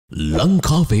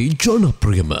ලංකාවේ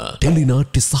ජනප්‍රියම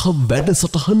ටෙලිනාට්‍ය සහ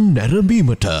වැඩසටහන්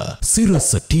නැරඹීමට සිරස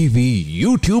TV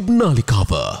YouTube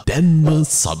නාලිකාව දැන්ම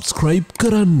සබ්ස්ක්‍රයිබ්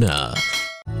කරන්න.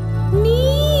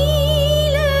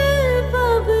 Neela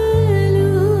Pabalu.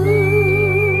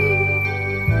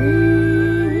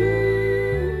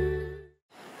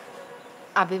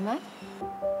 අබිමන්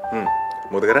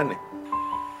මොකද කරන්නේ?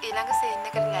 ඊළඟ සීන්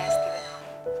එකට ලෑස්ති වෙනවා.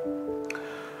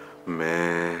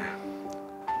 මේ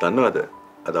දන්නවද?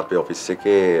 අද අපේ ඔෆිස්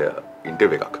එකේ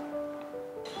ඉන්ටර්විව් එකක්.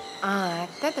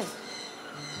 ඇත්තද?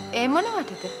 ඒ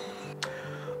මොනවටද?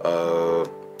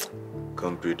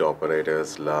 කම්පියුටර්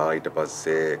ඔපරේටර්ස්ලා ඊට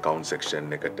පස්සේ account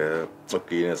section එකට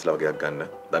ක්ලීනර්ස්ලා වගේක් ගන්න.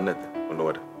 දන්නේ නැද්ද?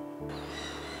 මොනවට?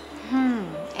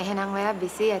 එහෙනම් ඔයා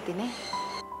බිසි ඇතිනේ.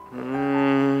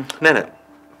 නෑ.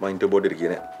 මම ඉන්ටර්විව් බෝඩ් එකට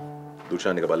ගියේ නෑ.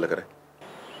 දුෂාන් එක බල්ල කරේ.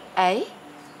 ඇයි?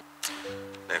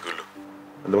 නෑ ගොල්ලෝ.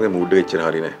 අද මගේ මූඩ් එක එච්චර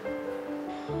හරි නෑ.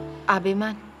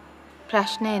 අබිමන්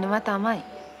ප්‍රශ්න එනවා තමයි.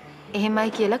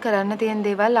 එහෙමයි කියලා කරන්න තියෙන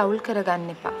දේවල් අවුල් කරගන්න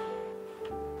එපා.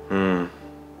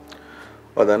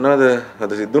 ඔය දන්නවද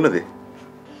අද සිද්ධ වුණ දේ?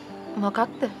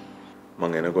 මොකක්ද?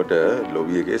 මං එනකොට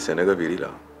ලොබි එකේ සෙනග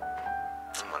විරිලා.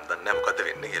 මං දන්නේ නැහැ මොකද්ද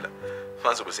වෙන්නේ කියලා.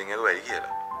 මං සුබසිංහව වෙයි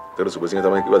කියලා. ඒතර සුබසිංහ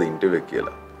තමයි කිව්වා ඉන්ටර්විව් එක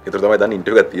කියලා. ඒතර තමයි දන්නේ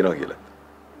ඉන්ටර්විව් එකක් තියෙනවා කියලා.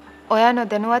 ඔයා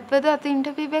නොදැනුවත්වද අත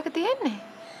ඉන්ටර්විව් එක තියෙන්නේ?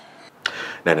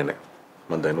 නෑ.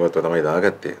 මං දැනුවත්ව තමයි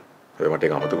දාගත්තේ. ඔය මට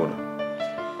ඒක අමතක වුණා.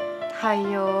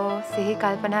 අයියෝ සිහි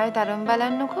කල්පනාවේ තරම්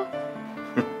බලන්නකෝ.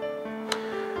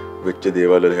 වෙච්ච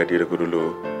දේවල් වල හැටියට කුරුළු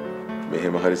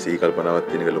මෙහෙම හරි සිහි කල්පනාවක්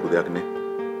තියෙන එක ලොකු දෙයක් නේ.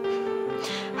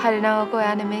 හරිනවකෝ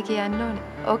ඔයා නෙමෙයි කියන්න ඕනේ.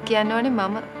 ඔක් කියන්න ඕනේ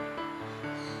මම.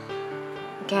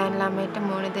 ගෑන් ළමයට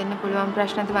මොන දෙන්න පුළුවන්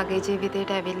ප්‍රශ්නද මගේ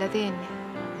ජීවිතේට ඇවිල්ලා තියෙන්නේ.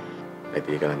 ඒක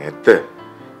නම් ඇත්ත.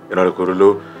 ඒනවල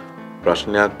කුරුළු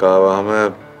ප්‍රශ්නයක් ආවම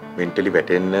මෙන්ටලි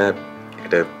වැටෙන්න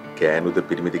ඒකට කෑනුද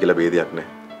පිරිමිද කියලා ભેදයක් නැහැ.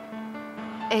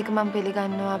 ඒක මම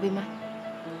පිළිගන්නවා අබිමන්.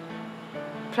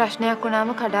 ප්‍රශ්නයක්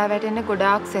වුණාම කඩා වැටෙන්න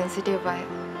ගොඩාක් සෙන්සිටිව් අය.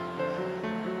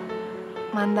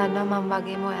 මම දන්නවා මම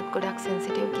වගේම ඔයත් ගොඩාක්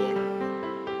සෙන්සිටිව් කියලා.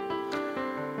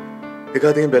 ඒක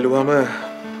අතින් බැලුවාම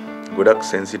ගොඩක්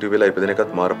සෙන්සිටිව් වෙලා ඉපදෙන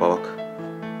එකත් මාර පවක්.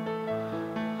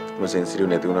 මම සෙන්සිටිව්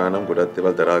නැති වුණා නම් ගොඩක්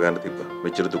දේවල් දරා ගන්න තිබ්බා.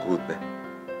 මෙච්චර දුකුත් නැහැ.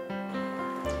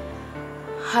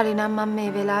 හරිනම් මම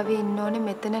මේ වෙලාවේ ඉන්න ඕනේ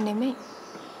මෙතන නෙමෙයි.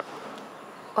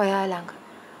 ඔයා ළඟ.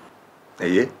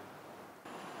 ඇයි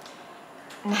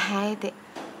නැහැ ඉතින්.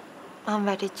 මම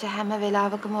වැටිච්ච හැම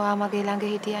වෙලාවකම ඔයා මගේ ළඟ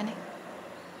හිටියානේ.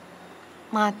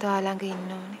 මාත් ඔයා ළඟ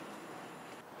ඉන්න ඕනේ.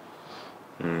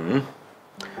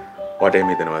 වටේ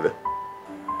මෙතනවද?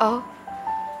 ඔව්.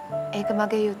 ඒක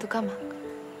මගේ යුතුයකමක්.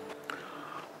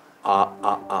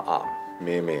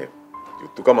 මේ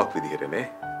යුතුයකමක් විදිහට නේ.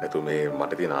 නැතු මේ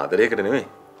මට තියෙන ආදරයකට නෙමෙයි.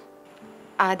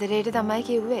 ආදරයට තමයි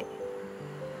කිව්වේ.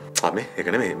 මේ ඒක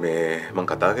නෙමෙයි මේ මං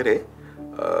කතා කරේ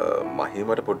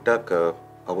මහිමට පොඩ්ඩක්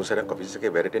අවසරයක් ඔෆිස්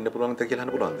එකේ වැඩට එන්න පුළුවන්ද කියලා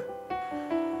අහන්න පුළුවන්ද?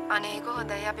 අනේ ඒක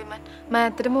හොඳයි අබිමන්. මම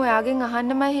ඇත්තටම ඔයාගෙන්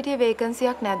අහන්නමයි හිටියේ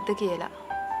වේකන්සියක් නැද්ද කියලා.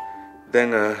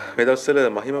 දැන් මේ දවස්වල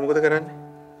මහිම මොකද කරන්නේ?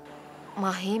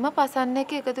 මහිම පසන්න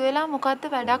එක එකතු වෙලා මොකද්ද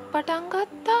වැඩක් පටන්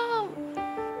ගත්තා.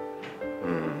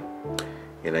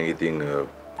 එහෙනම් ඉතින්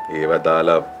ඒව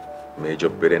දාලා මේ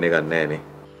ජොබ් එකේ ගන්න නැහැ නේ.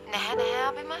 නැහැ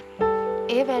අබිමන්.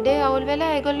 ඒ වැඩේ අවුල්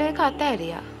වෙලා ඒගොල්ලෝ ඒක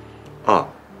අතෑරියා.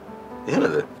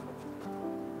 එහෙමද?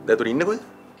 දැන් ඉන්නේ කොහෙද?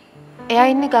 එයා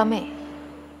ඉන්නේ ගමේ.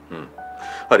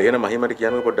 හරි එහෙනම් මහිමට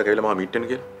කියන්නකෝ පොඩ්ඩක් ඇවිල්ලා මම මීට් වෙන්න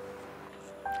කියලා.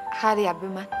 හරි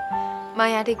අබිමන්. මම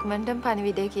යාට ඉක්මනටම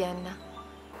පණිවිඩය කියන්න.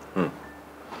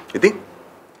 ඉතින්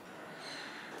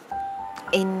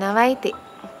ඉන්නවා ඉතින්.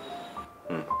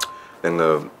 දැන්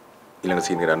ඊළඟ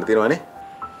සීන් එක ගන්න තියෙනවානේ?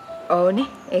 ඕනේ.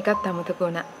 ඒකත් අමතක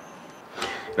වුණා.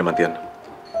 එහෙනම් මම තියන්න.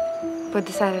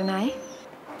 පොඩි සරණයි.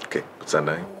 Okay,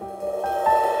 සරණයි.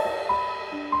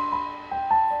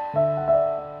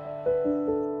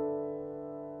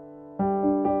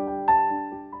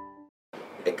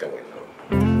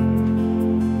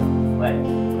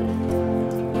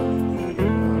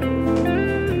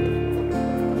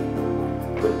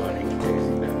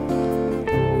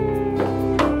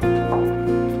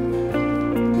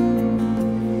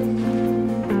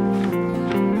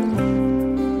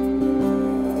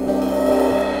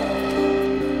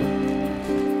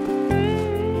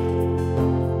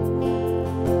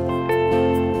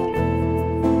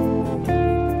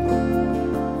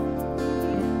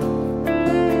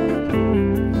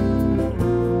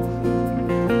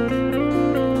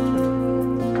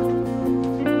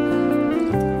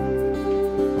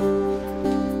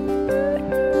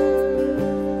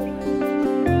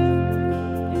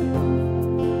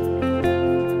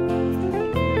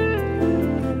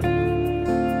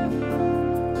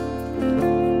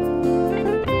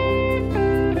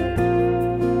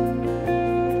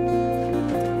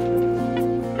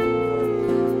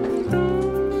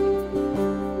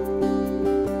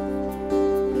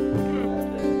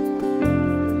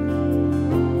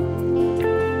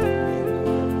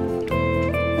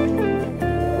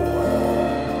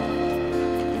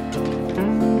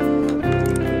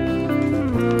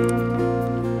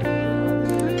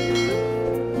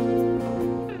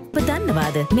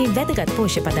 ලද මේ වැදගත්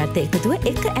පෝෂ්‍ය පදාර්ථ එකතුව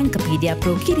එක ඇන්කපීඩියා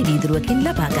ප්‍රෝ කිරි වීදුරුවකින්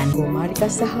ලබා ගන්න. කුමාරිකා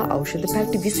සහ ඖෂධ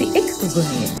පැකට් 21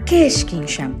 ගුණය. කේෂ් කිං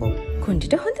ෂැම්පූ.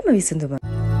 කුණ්ඩිට හොඳම විසඳුම.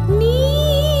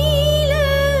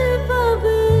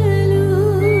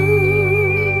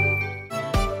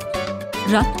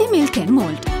 රත්ති මිල්ක් ඇන්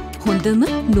මෝල්ට් හොඳම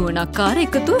නුවණක්කාර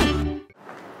එකතුව.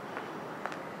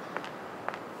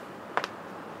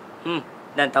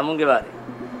 දැන් තමුන්ගේ වාරේ.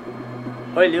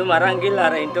 ඔය ලියුම අරන් ගිහලා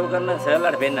අර ඉන්ටර්වයුව කරන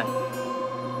සර්ලාට පෙන්නන්න.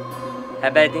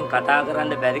 හැබැයි ඉතින් කතා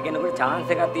කරන්න බැරි කෙනෙකුට chance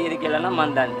එකක් තියෙද කියලා නම්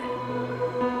මන් දන්නේ නැහැ.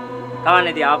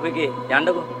 කවන්නේ ඉතින් ආපු එකේ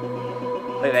යන්නකෝ.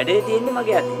 ඔය වැඩේ තියෙන්නේ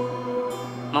මගේ අතේ.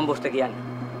 මම බොස්ට කියන්නේ.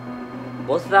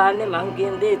 බොස් රාන්නේ මං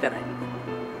කියන දේ විතරයි.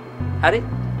 හරි?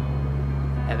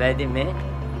 හැබැයි ඉතින් මේ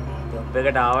ජොබ්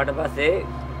එකට ආවට පස්සේ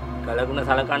කලගුණ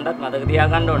සලකන්නත් මතක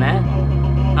තියාගන්න ඕනේ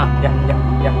ඈ.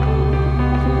 යා.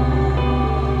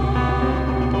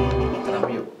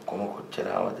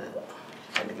 චරාවද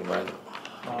සැලක බලන්න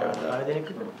ආයතනයක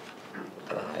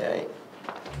අයයි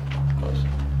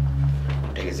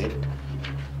take a seat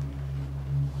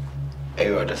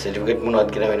ඒවට සර්ටිෆිකේට් මොනවද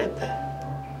කියලා වෙන්නේ නැත්නම්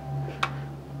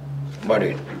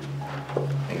බඩේ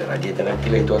මේක රජයේ තනක්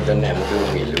කියලා හිතුවත් දැන් නැහැ මොකද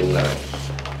මේ ඉල්ලුම් ගන්න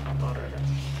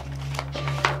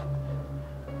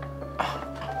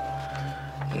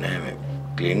නෑ මේ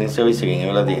ක්ලීනින් සර්විස් එකෙන්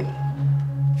එවලා තියෙන්නේ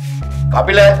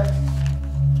කපිල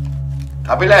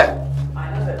කපිල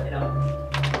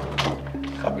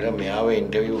මෙයාව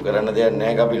ඉන්ටර්වියු කරන්න දෙයක්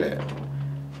නැහැ කපිල.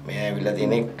 මෙයා ඇවිල්ලා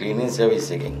තියෙන්නේ ක්ලීනින් සර්විස්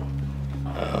එකෙන්.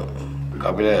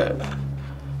 කපිල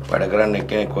වැඩ කරන්න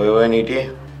එක්කෙනෙක් කොයි වෙන්නේ හිටියේ?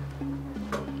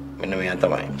 මෙන්න මෙයා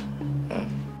තමයි.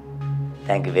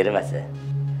 Thank you very much sir.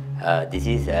 This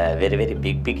is a very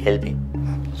big helping.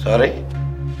 Sorry.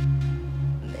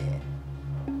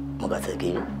 මොකද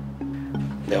කිව්වේ?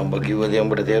 දැන් ඔබ කිව්ව දේ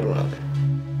ඔබට තේරුණාද?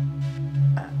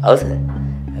 ඔව් සර්.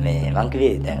 මේ මං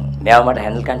කිව්වේ දැන් මෙයාව මට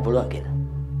හැන්ඩල් කරන්න පුළුවන් කියලා.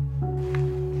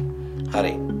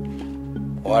 හරි.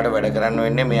 ඔයාට වැඩ කරන්න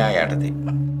වෙන්නේ මෙයා යටතේ.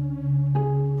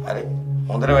 හරි.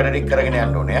 හොඳට වැඩ ටික කරගෙන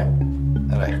යන්න ඕනේ ඈ.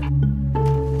 හරි.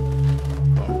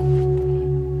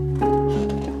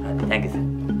 Thank you sir.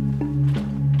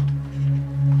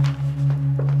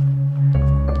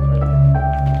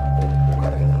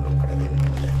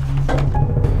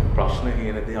 ප්‍රශ්න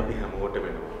කියනදී අපි හැමෝටම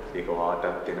වෙනවා. ඒක වාටත්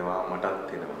වෙනවා මටත්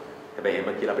වෙනවා. හැබැයි එහෙම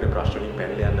කියලා අපිට ප්‍රශ්න වලින්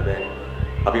පැනලා යන්න බෑනේ.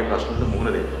 අපි මේ ප්‍රශ්න වලට මුහුණ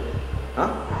දෙන්න. හා?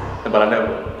 දැන් බලන්න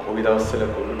කොවිඩ් දවස්වල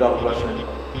කොල්ලට ආපු ප්‍රශ්න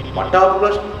මට ආපු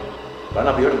ප්‍රශ්න බලන්න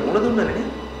අපි ඒකට මුහුණ දුන්නනේ නේ.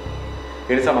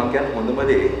 ඒ නිසා මම කියන්නේ හොඳම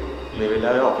දේ මේ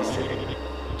වෙලාවේ ඔෆිස් එකේ.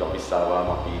 ඔෆිස් ආවම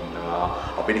අපි ඉන්නවා.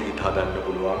 අපිට හිත හදන්න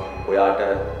පුළුවන්. ඔයාට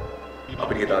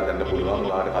අපිට හිත හදන්න පුළුවන්.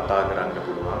 ඔයාට කතා කරන්න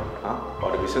පුළුවන්. හා?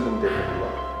 ඔයාට විසඳුම් දෙන්න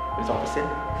පුළුවන්. ඒ නිසා ඔෆිස් එකේ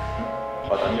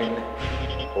පතන් වෙන්නේ.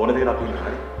 ඕන දෙයක් අපි ඉන්න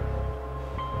හරි.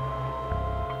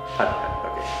 හරි.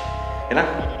 ඕකේ. එහෙනම්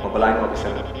මම බලන්න ඔෆිස්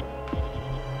එකට.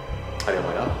 හරි මම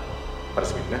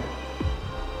පරිස්සමින් නේ.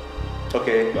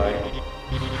 ඕකේ බයි.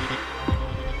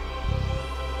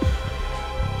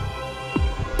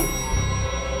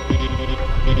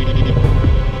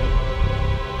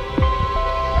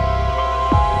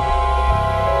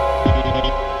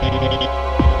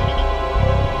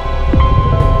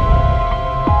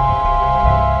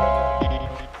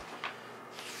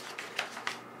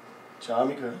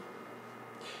 චාමික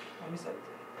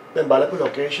දැන් බලපු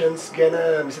ලොකේෂන්ස් ගැන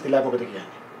මිස්ටර් තිලක් මොකද කියන්නේ?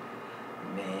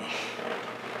 මේ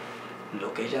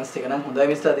ලොකේෂන්ස් එක නම් හොඳයි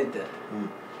මිස්ටර් ආදිත්‍ය.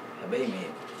 හැබැයි මේ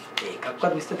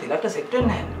එකක්වත් මිස්ටර් තිලක්ට සෙට්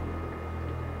වෙන්නේ නැහැ.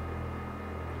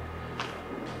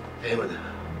 එහෙමද?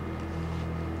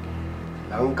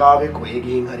 ලංකාවේ කොහෙ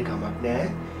ගිහින් හරි කමක් නැහැ.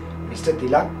 මිස්ටර්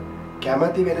තිලක්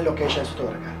කැමති වෙන ලොකේෂන්ස්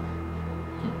තෝරගන්න.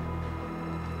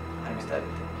 හරි මිස්ටර්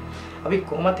ආදිත්‍ය. අපි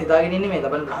කොහොමද හිතාගෙන ඉන්නේ මේ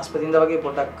ලබන බ්‍රහස්පතින්දා වගේ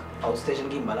පොඩක් අවුට් ස්ටේෂන්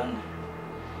ගිහින් බලන්න.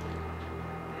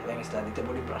 මිස්ටර් ආදිත්‍ය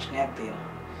පොඩි ප්‍රශ්නයක් තියෙනවා.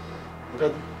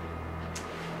 මොකද?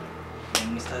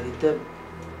 මිස්ටර් ආදිත්‍ය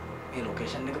මේ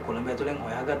ලොකේෂන් එක කොළඹ ඇතුලෙන්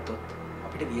හොයාගත්තොත්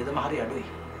අපිට වියදම හරි අඩුයි.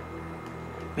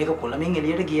 මේක කොළඹින්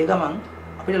එළියට ගිය ගමන්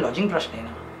අපිට ලොජින් ප්‍රශ්න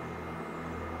එනවා.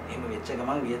 එහෙම වෙච්ච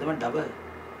ගමන් වියදම ඩබල්.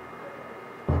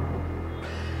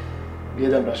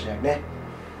 වියදම් ප්‍රශ්නයක් නෑ.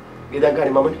 වියදම්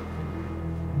කාරි මමනේ.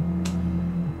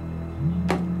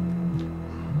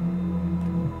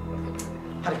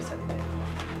 හරි mister Aditya.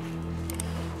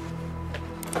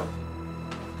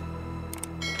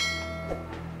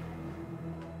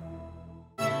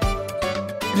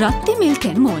 රත්ති milk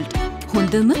and malt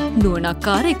හොඳම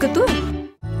නුවණක්කාර එකතුව.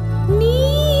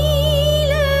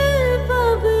 Neela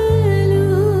Pabalu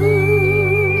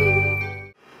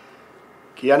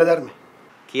කියන්න ධර්මේ.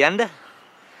 කියන්න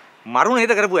මරු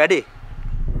නේද කරපු වැඩේ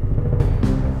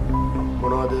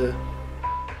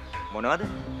මොනවද?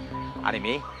 අනේ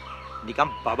මේ නිකම්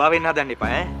බබා වෙන්න හදන්න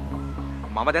එපා ඈ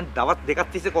මම දැන් දවස් දෙකක්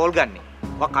තිස්සේ කෝල් ගන්නේ.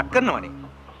 ඔයා කට් කරනවනේ.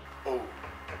 ඔව්.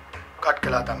 කට්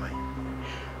කළා තමයි.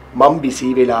 මම බිසි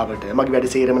වෙලාවට මගේ වැඩ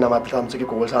සේරම නමත් තමුසේගේ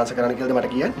කෝල් සාංශ කරන්න කියලාද මට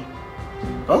කියන්නේ?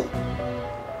 හා?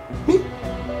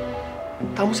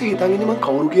 තමුසේ හිතන් ඉන්නේ මං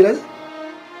කවුරු කියලාද?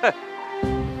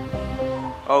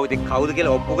 ඔව් ඉතින් කවුද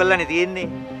කියලා ඔප්පු කරලානේ තියෙන්නේ.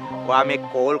 ඔයා මේ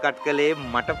කෝල් කට් කළේ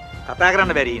මට කතා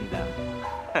කරන්න බැරි හින්දා.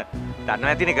 දන්නව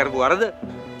නැතිනේ කරපු වරද?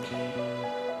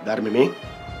 ධර්මයේ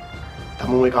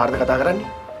තමුන් ඒ කාර්ද කතා කරන්නේ?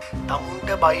 තමුන්ට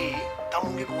බයි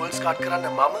තමුන්ගේ කෝල්ස් කට් කරන්න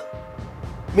මම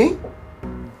මේ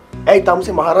ඇයි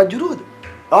තමුසේ මහරජුරුවද?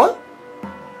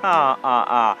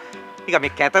 නික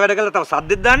මේ කැත වැඩ කළා තව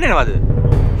සද්දෙත් දාන්නේ නේද?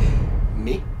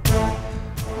 මේ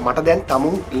මට දැන්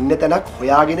තමුන් ඉන්න තැනක්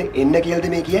හොයාගෙන එන්න කියලාද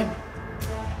මේ කියන්නේ?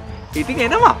 ඉතින්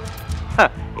එනවා.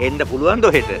 එන්න පුළුවන්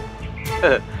දොහෙට.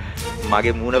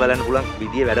 මගේ මූණ බලන්න පුළුවන්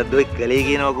විදිය වැඩක් දොයි කලේ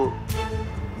කියනවකෝ.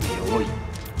 මේ ඔයි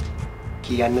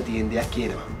කියන්න තියෙන දෙයක්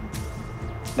කියනවා.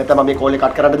 නැත්නම් මම මේ කෝල් එක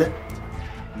කට් කරන්නද?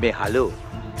 මේ හලෝ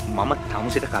මම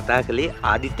තමුසෙට කතා කළේ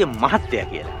ආදිත්‍ය මහත්තයා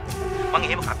කියලා. මම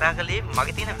එහෙම කතා කළේ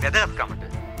මගේ තියෙන වැදගත්කමට.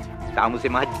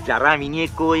 තමුසේ මහ ජරා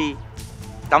මිනිහෙක් කොයි.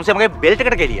 තමුසේ මගේ බෙල්ට්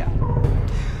එකට කෙලියා.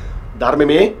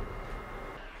 ධර්මයේ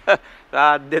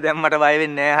රාද්ද දැම්මට බය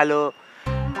වෙන්නේ නැහැ හලෝ.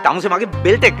 තමුසේ මගේ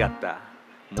බෙල්ට් එක ගත්තා.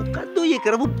 මොකද්ද ඔය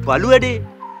කරපු බලු වැඩේ?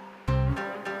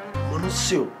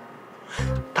 මිනිස්සු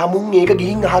තමුන් ඒක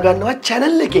ගිහින් අහගන්නවා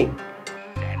channel එකෙන්.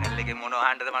 channel එකේ මොනව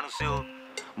අහන්නද මිනිස්සු?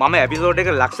 මම එපිසෝඩ් එක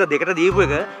ලක්ෂ 2කට දීපු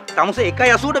එක තමුසේ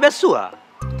 1.80ට බැස්සුවා.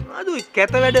 අදුයි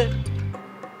කැත වැඩ.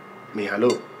 මේ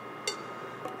හලෝ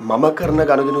මම කරන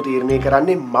ගනුදෙනු තීරණය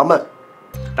කරන්නේ මම.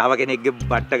 තව කෙනෙක්ගේ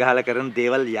බට්ට ගහලා කරන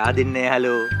දේවල් yaadෙන්නේ නැහැ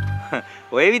හලෝ.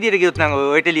 ඔය විදියට ගියොත් නම්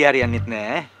ඔය ටෙලිය හරියන්නෙත්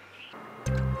නැහැ.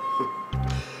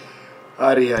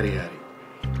 හරි.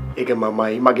 ඒක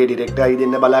මමයි මගේ ඩිරෙක්ටර් අයි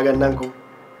දෙන්න බලා ගන්නම්කෝ.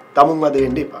 තමුන් අද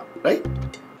එන්න එපා. රයිට්?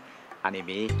 අනේ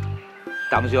මේ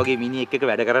තමුසේ වගේ මිනිහෙක් එක්ක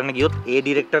වැඩ කරන්න ගියොත් ඒ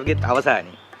ඩිරෙක්ටර්ගෙත්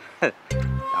අවසානේ.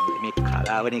 තමුසේ මේ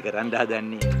කලාවනේ කරන්න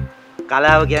හදන්නේ.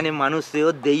 කලාව කියන්නේ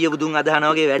මිනිස්සුયો දෙයිය බුදුන්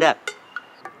අදහනා වගේ වැඩක්.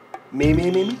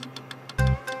 මේ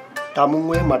තමුන්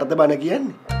ඔය මටද බන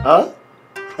කියන්නේ?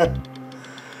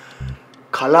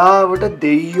 කලාවට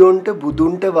දෙයියොන්ට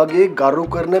බුදුන්ට වගේ ගරු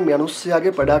කරන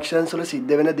මිනිස්සයාගේ ප්‍රොඩක්ෂන්ස් වල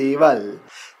සිද්ධ වෙන දේවල්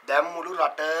දැන් මුළු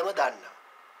රටම දන්නවා.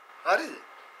 හරිද?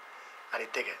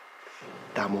 අනිත් එක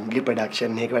තමුන්ගේ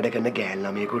ප්‍රොඩක්ෂන් එකක වැඩ කරන ගෑල්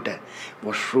ළමයෙකුට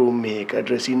වොෂ්රූම් මේක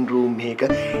ඩ්‍රෙසින් රූම් මේක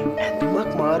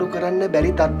ඇඳුමක් මාරු කරන්න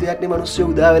බැරි තත්ත්වයක් නේ මිනිස්සු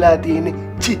උදා වෙලා තියෙන්නේ.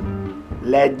 චි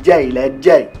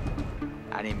ලැජ්ජයි.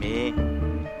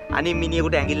 අනේ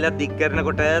මිනිහෙකුට ඇඟිල්ලක් දික්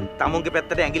කරනකොට තමුන්ගේ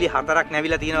පැත්තට ඇඟිලි 4ක්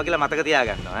නැවිලා තියෙනවා කියලා මතක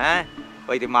තියාගන්නවා ඈ.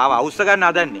 ඔය ඉතින් මාව අවුස්ස ගන්න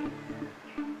හදන්නේ.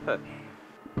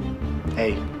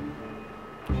 ඇයි?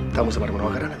 තමුස මට මොනව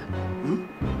කරන්නද?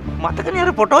 මතකනේ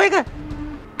අර ෆොටෝ එක?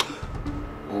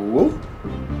 ඕ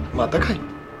මතකයි.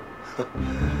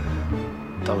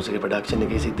 තමුසගේ ප්‍රොඩක්ෂන්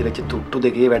එකේ සිද්ධ වෙච්ච තුට්ටු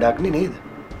දෙකේ වැඩක් නේද?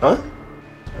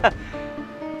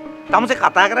 තමුසේ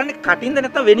කතා කරන්නේ කටින්ද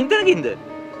නැත්නම් වෙනින් තැනකින්ද?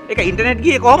 ඒක ඉන්ටර්නෙට්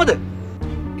ගියේ කොහමද?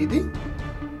 ඉතින්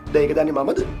දැන් ඒක දන්නේ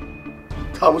මමද?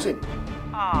 තමුසේ.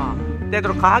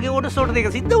 දැන් කාගේ ඕඩර්ස් වලටද ඒක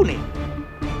සිද්ධ වුනේ?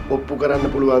 ඔප්පු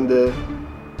කරන්න පුළුවන්ද?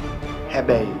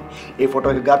 හැබැයි ඒ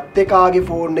ෆොටෝ එක ගත්තේ කාගේ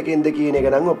ෆෝන් එකෙන්ද කියන එක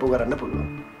නම් ඔප්පු කරන්න පුළුවන්.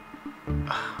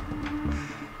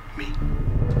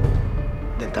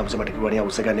 දැන් තමුසේ මට කිව්වනේ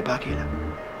අවුස්ස ගන්න එපා කියලා.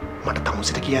 මට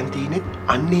තමුසේට කියන්න තියෙන්නේ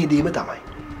අන්නේ දේම තමයි.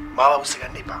 මාව අවුස්ස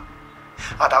ගන්න එපා.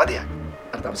 තව දෙයක්.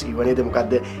 අර තමුසේ කිව්වනේද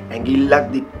මොකද්ද ඇඟිල්ලක්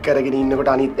දික් කරගෙන ඉන්නකොට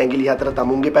අනිත් ඇඟිලි හතර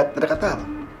තමුන්ගේ පැත්තට කතාව.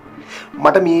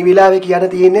 මට මේ වෙලාවේ කියන්න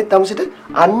තියෙන්නේ තමුසේට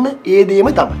අන්න ඒ දේම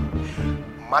තමයි.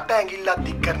 මට ඇඟිල්ලක්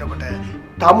දික් කරනකොට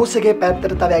තමුසේගේ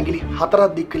පැත්තට තව ඇඟිලි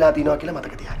හතරක් දික් වෙලා තියෙනවා කියලා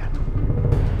මතක තියාගන්න.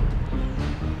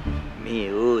 මේ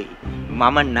ඕයි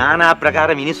මම নানা ප්‍රකාර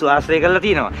මිනිස්සු ආශ්‍රය කරලා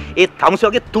තියෙනවා. ඒ තමුසේ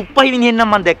වගේ තුප්පහයි මිනිහෙන් නම්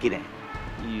මම දැක්කේ නෑ.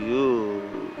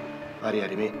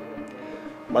 හරි මේ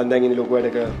මම දැන් ඉන්නේ ලොකු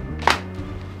වැඩක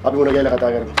අපි මොන ගැන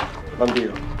කතා කරමු. මම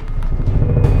කියනවා.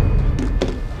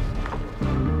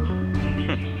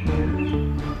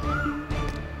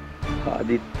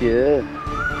 ආදිත්‍ය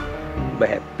ඔබ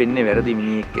හැප්පෙන්නේ වැරදි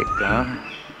මිනිහෙක් එක්ක.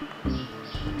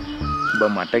 ඔබ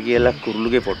මට කියලා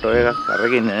කුරුළුගේ ෆොටෝ එකක්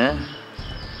අරගෙන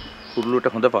කුරුළුට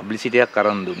හොඳ පබ්ලිසිටි එකක්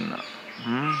අරන් දුන්නා.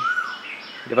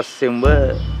 ඊට පස්සේ උඹ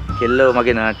කෙල්ලව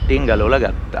මගේ නාට්‍යයෙන් ගලවලා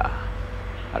ගත්තා.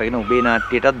 අරගෙන ඔබේ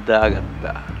නාට්‍යයටත්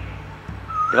දාගත්තා.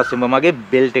 ඊට පස්සේ උඹ මගේ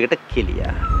බෙල්ට් එකට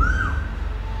කෙලියා.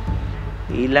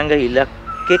 ඊළඟ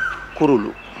ඉලක්කේ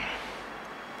කුරුළු.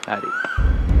 හරි.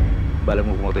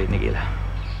 බලමු මොකද වෙන්නේ කියලා.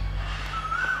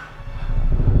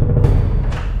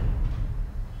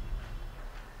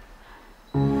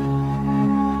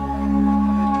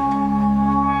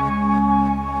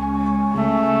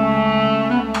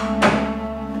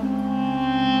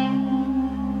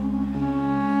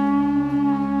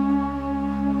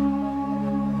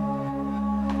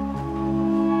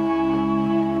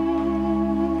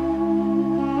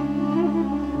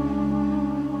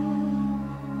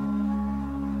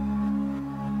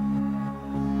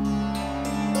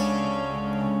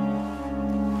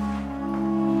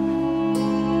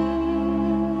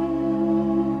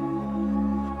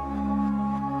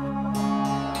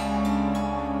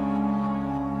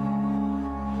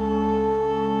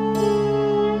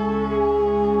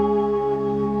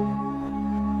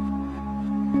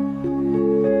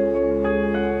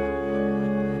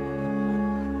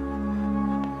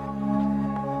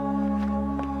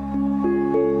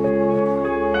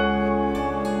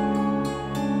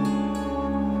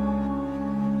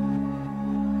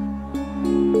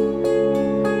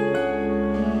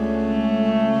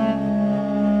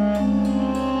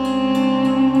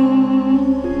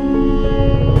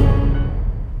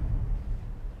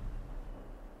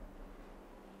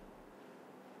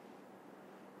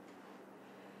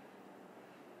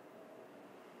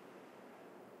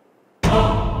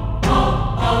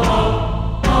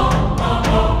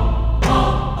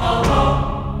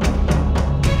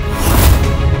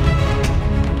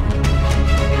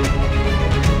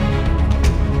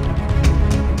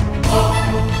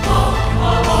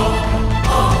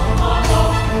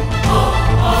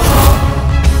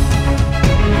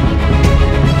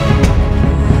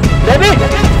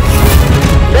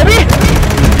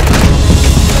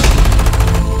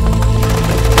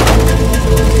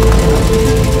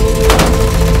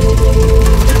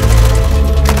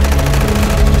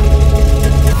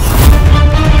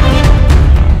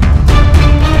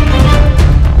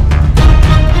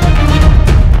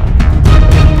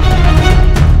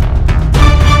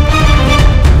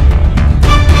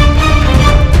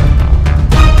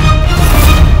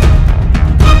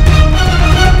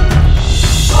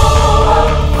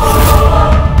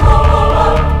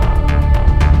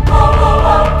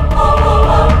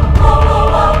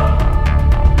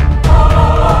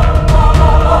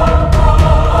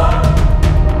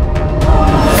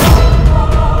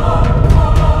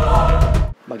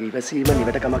 ඉවසීම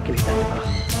නිවට කමක් කියලා හිතන්න එපා.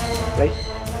 right?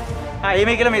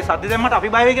 මේ කියලා මේ සද්ද දැම්මට අපි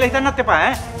බය වෙයි කියලා හිතන්නත් එපා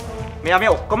ඈ. මෙයා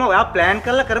මේ ඔක්කොම ඔයා ප්ලෑන්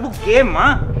කරලා කරපු ගේම්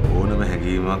ඕනම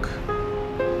හැඟීමක්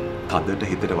තදට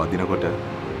හිතට වදිනකොට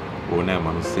ඕනෑ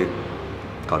මිනිස්සෙක්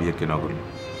කවියක් වෙනවලු.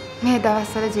 මේ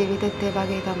දවස්වල ජීවිතෙත් ඒ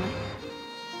වගේ තමයි.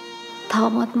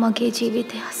 තාමත් මගේ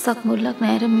ජීවිතේ හස්සක් මුල්ලක්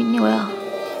නැරෙමින් ඉන්නේ ඔයා.